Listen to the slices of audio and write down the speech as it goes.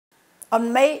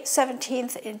On May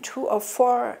 17th in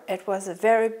 2004, it was a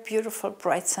very beautiful,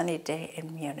 bright, sunny day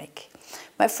in Munich.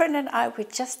 My friend and I, we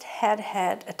just had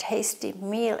a tasty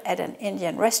meal at an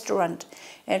Indian restaurant,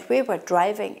 and we were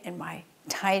driving in my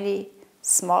tiny,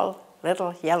 small,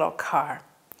 little yellow car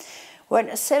when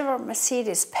a silver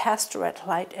Mercedes passed the red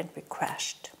light and we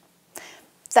crashed.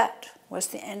 That was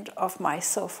the end of my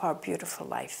so far beautiful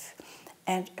life,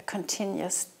 and a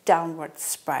continuous downward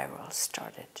spiral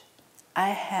started.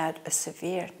 I had a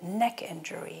severe neck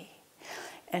injury,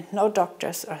 and no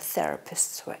doctors or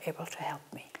therapists were able to help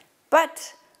me.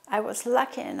 But I was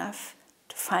lucky enough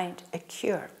to find a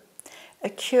cure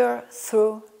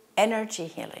through energy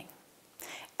healing.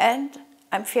 And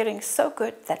I'm feeling so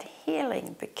good that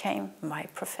healing became my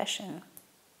profession.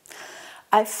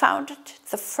 I founded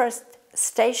the first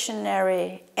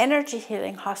stationary energy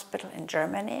healing hospital in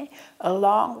Germany,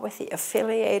 along with the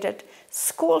affiliated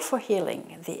School for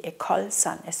Healing, the Ecole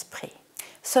Esprit.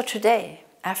 So today,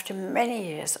 after many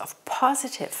years of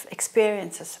positive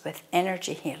experiences with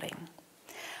energy healing,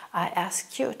 I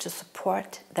ask you to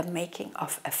support the making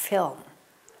of a film,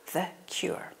 The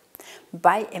Cure,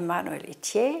 by Emmanuel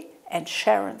Itier and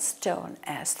Sharon Stone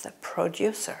as the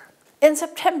producer. In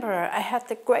September, I had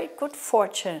the great good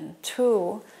fortune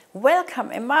to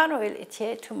welcome Emmanuel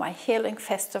Itier to my healing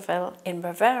festival in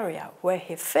Bavaria, where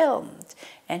he filmed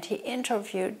and he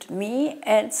interviewed me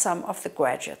and some of the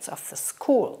graduates of the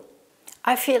school.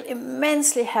 I feel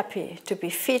immensely happy to be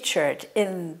featured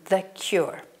in The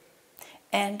Cure,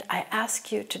 and I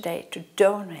ask you today to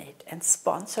donate and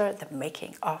sponsor the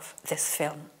making of this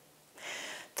film.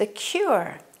 The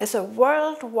Cure is a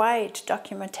worldwide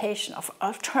documentation of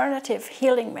alternative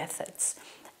healing methods,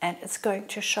 and it's going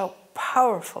to show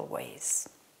powerful ways.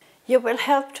 You will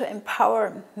help to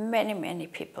empower many, many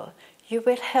people. You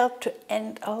will help to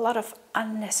end a lot of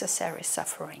unnecessary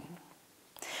suffering.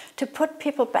 To put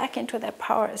people back into their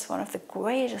power is one of the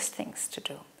greatest things to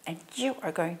do, and you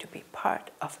are going to be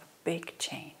part of a big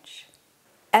change.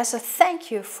 As a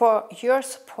thank you for your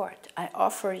support, I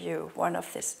offer you one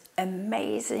of these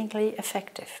amazingly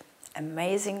effective,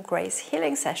 Amazing Grace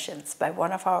healing sessions by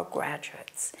one of our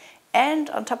graduates. And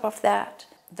on top of that,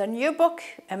 the new book,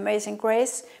 Amazing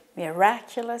Grace,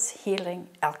 Miraculous Healing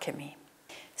Alchemy.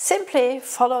 Simply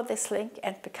follow this link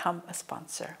and become a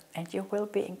sponsor, and you will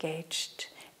be engaged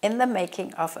in the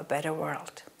making of a better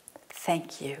world.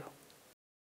 Thank you.